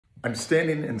I'm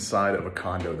standing inside of a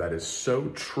condo that is so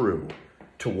true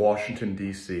to Washington,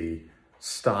 D.C.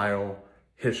 style,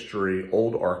 history,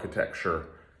 old architecture,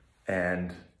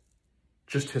 and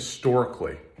just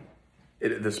historically.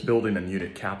 This building and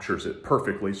unit captures it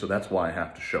perfectly, so that's why I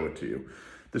have to show it to you.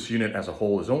 This unit as a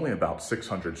whole is only about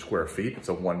 600 square feet. It's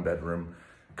a one-bedroom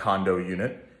condo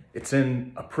unit. It's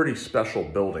in a pretty special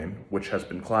building, which has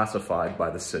been classified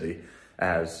by the city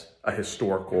as a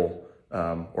historical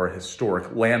or a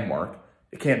historic landmark.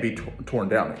 It can't be torn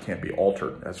down. It can't be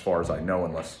altered, as far as I know,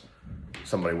 unless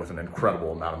somebody with an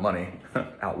incredible amount of money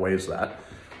outweighs that.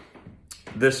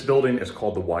 This building is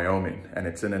called the Wyoming, and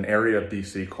it's in an area of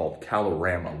DC called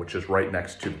Kalorama, which is right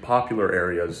next to the popular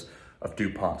areas of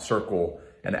Dupont Circle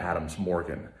and Adams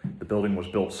Morgan. The building was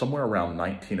built somewhere around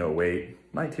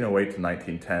 1908 to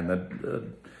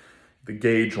 1910. The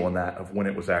gauge on that of when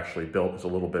it was actually built is a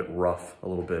little bit rough, a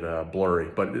little bit blurry,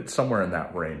 but it's somewhere in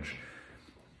that range.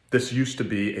 This used to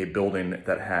be a building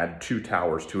that had two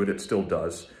towers to it. It still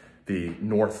does. The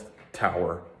North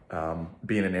Tower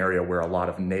being an area where a lot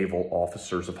of naval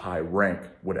officers of high rank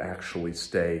would actually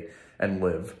stay and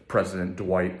live. President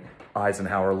Dwight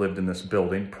Eisenhower lived in this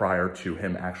building prior to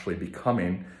him actually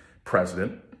becoming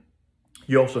president.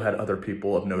 You also had other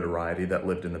people of notoriety that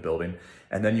lived in the building.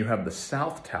 And then you have the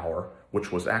South Tower,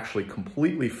 which was actually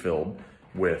completely filled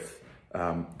with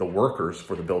the workers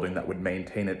for the building that would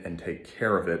maintain it and take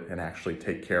care of it and actually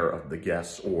take care of the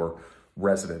guests or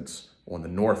residents on the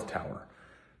North Tower.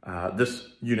 This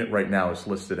unit right now is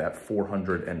listed at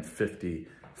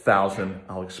 $450,000.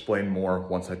 I'll explain more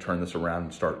once I turn this around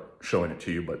and start showing it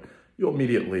to you, but you'll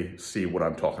immediately see what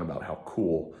I'm talking about, how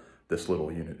cool this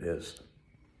little unit is.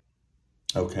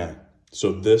 Okay,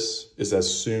 so this is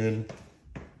as soon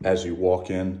as you walk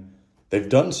in. They've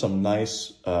done some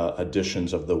nice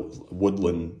additions of the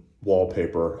woodland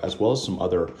wallpaper, as well as some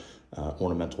other not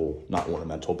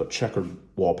ornamental, but checkered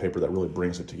wallpaper that really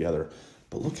brings it together.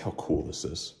 But look how cool this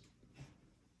is.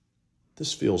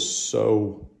 This feels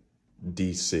so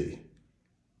DC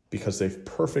because they've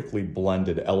perfectly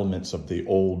blended elements of the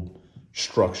old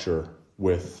structure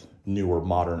with newer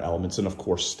modern elements, and of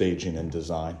course staging and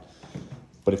design.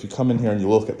 But if you come in here and you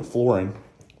look at the flooring,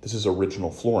 this is original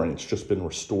flooring. It's just been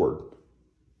restored,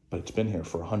 but it's been here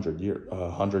for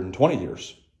 120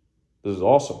 years. This is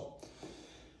awesome.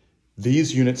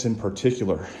 These units in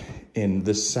particular in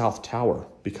this South Tower,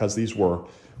 because these were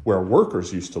where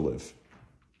workers used to live.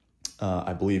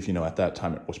 I believe, at that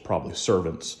time it was probably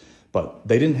servants, but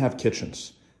they didn't have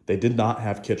kitchens. They did not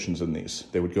have kitchens in these.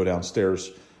 They would go downstairs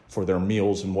for their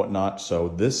meals and whatnot. So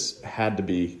this had to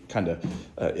be kind of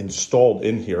installed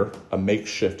in here, a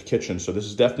makeshift kitchen. So this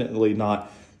is definitely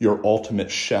not your ultimate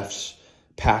chef's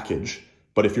package.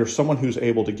 But if you're someone who's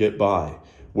able to get by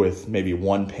with maybe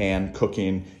one pan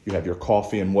cooking, you have your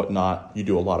coffee and whatnot, you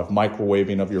do a lot of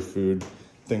microwaving of your food,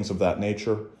 things of that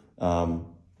nature,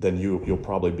 then you'll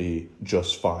probably be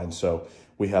just fine. So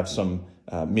we have some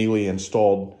Miele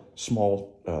installed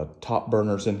small top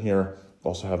burners in here.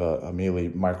 Also have a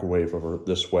Miele microwave over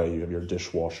this way. You have your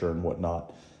dishwasher and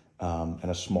whatnot, and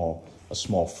a small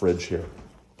fridge here.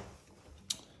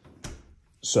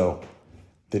 So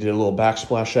they did a little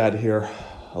backsplash ad here,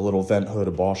 a little vent hood,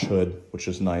 a Bosch hood, which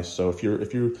is nice. So if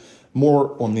you're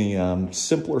more on the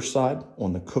simpler side,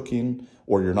 on the cooking,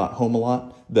 or you're not home a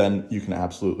lot, then you can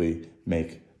absolutely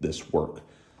make this work.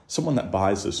 Someone that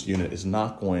buys this unit is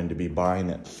not going to be buying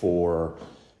it for,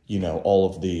 all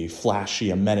of the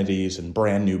flashy amenities and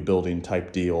brand new building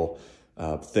type deal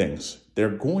things. They're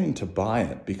going to buy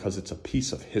it because it's a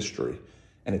piece of history,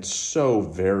 and it's so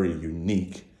very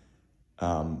unique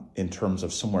in terms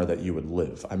of somewhere that you would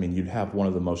live. I mean, you'd have one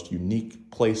of the most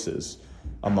unique places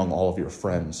among all of your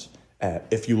friends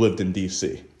if you lived in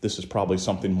DC. This is probably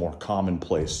something more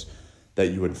commonplace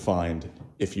that you would find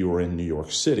if you were in New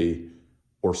York City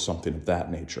or something of that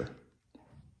nature.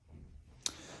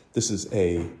 This is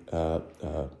a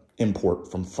import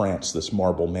from France, this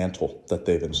marble mantle that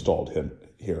they've installed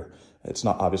here. It's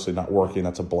obviously not working.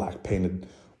 That's a black painted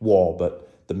wall,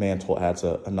 but the mantle adds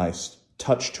a nice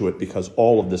touch to it because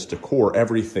all of this decor,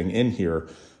 everything in here,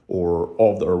 or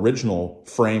all of the original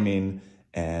framing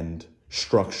and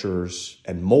structures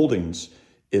and moldings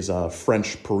is a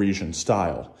French Parisian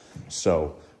style.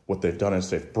 So what they've done is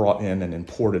they've brought in and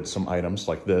imported some items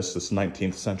like this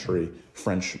 19th century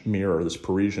French mirror, this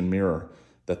Parisian mirror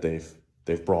that they've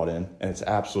brought in, and it's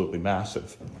absolutely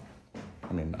massive.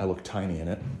 I mean, I look tiny in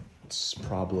it. It's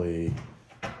probably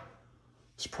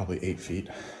 8 feet,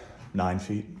 9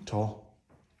 feet tall.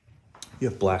 You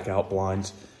have blackout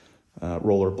blinds,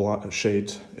 roller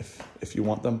shades if you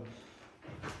want them.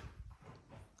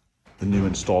 The new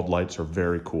installed lights are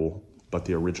very cool, but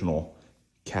the original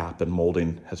cap and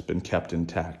molding has been kept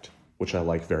intact, which I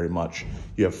like very much.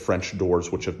 You have French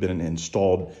doors, which have been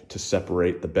installed to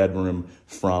separate the bedroom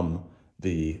from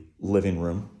the living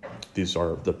room. These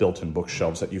are the built-in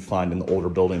bookshelves that you find in the older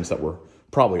buildings that were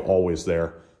probably always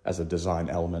there as a design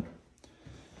element.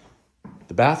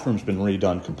 The bathroom's been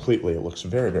redone completely. It looks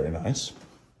very, very nice.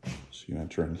 So you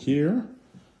enter in here,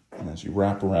 and as you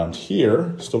wrap around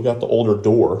here, still got the older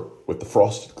door with the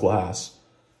frosted glass.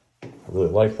 I really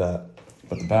like that.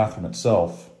 But the bathroom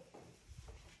itself,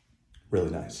 really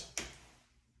nice.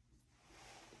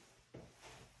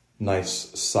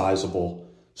 Nice, sizable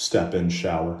step-in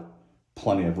shower.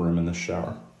 Plenty of room in this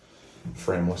shower.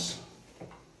 Frameless.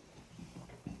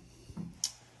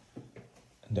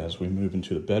 And as we move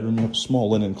into the bedroom, you have a small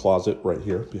linen closet right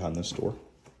here behind this door.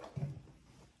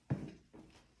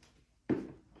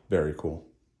 Very cool.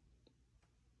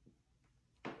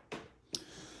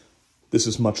 This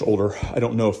is much older. I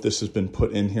don't know if this has been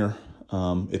put in here.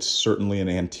 It's certainly an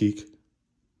antique.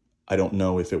 I don't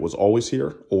know if it was always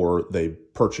here or they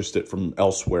purchased it from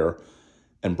elsewhere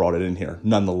and brought it in here.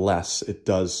 Nonetheless, it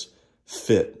does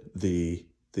fit the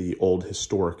old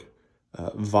historic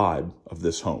vibe of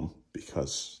this home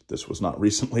because this was not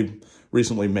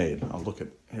recently made. I'll look at,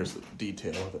 here's the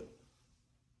detail of it.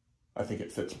 I think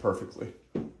it fits perfectly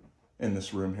in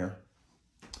this room here.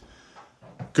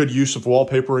 Good use of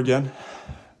wallpaper again,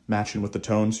 matching with the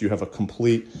tones. You have a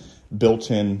complete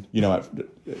built-in, you know,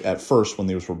 at first when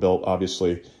these were built,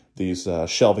 obviously these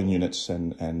shelving units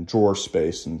and drawer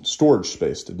space and storage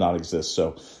space did not exist.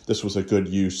 So this was a good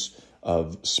use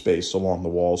of space along the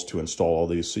walls to install all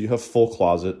these. So you have full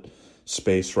closet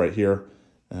space right here,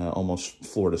 almost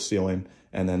floor to ceiling.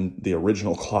 And then the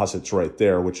original closet's right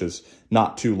there, which is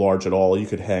not too large at all. You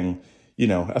could hang, you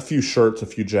know, a few shirts, a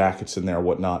few jackets in there,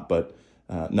 whatnot, but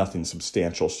nothing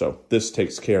substantial. So this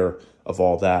takes care of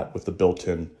all that with the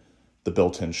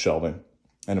built-in shelving.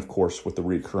 And of course, with the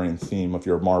recurring theme of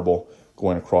your marble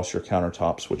going across your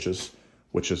countertops,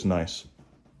 which is nice.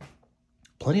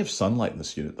 Plenty of sunlight in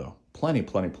this unit though. Plenty.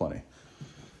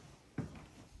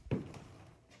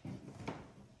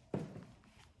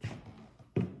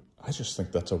 I just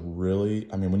think that's a really,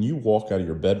 I mean, when you walk out of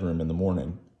your bedroom in the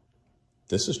morning,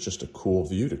 this is just a cool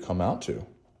view to come out to.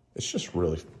 It's just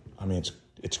really, I mean,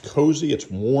 it's cozy, it's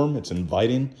warm, it's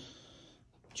inviting.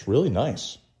 It's really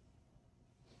nice.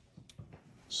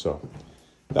 So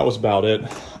that was about it.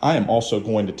 I am also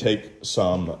going to take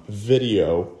some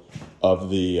video of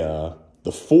the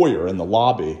foyer and the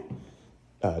lobby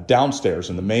downstairs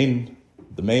in the main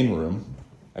room.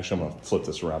 Actually, I'm going to flip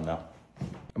this around now.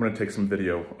 I'm going to take some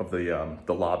video of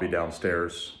the lobby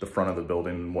downstairs, the front of the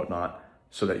building and whatnot,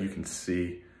 so that you can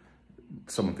see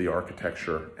some of the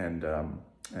architecture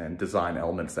and design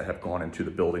elements that have gone into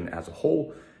the building as a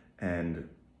whole, and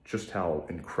just how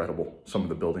incredible some of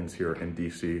the buildings here in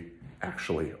DC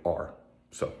actually are.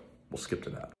 So we'll skip to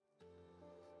that.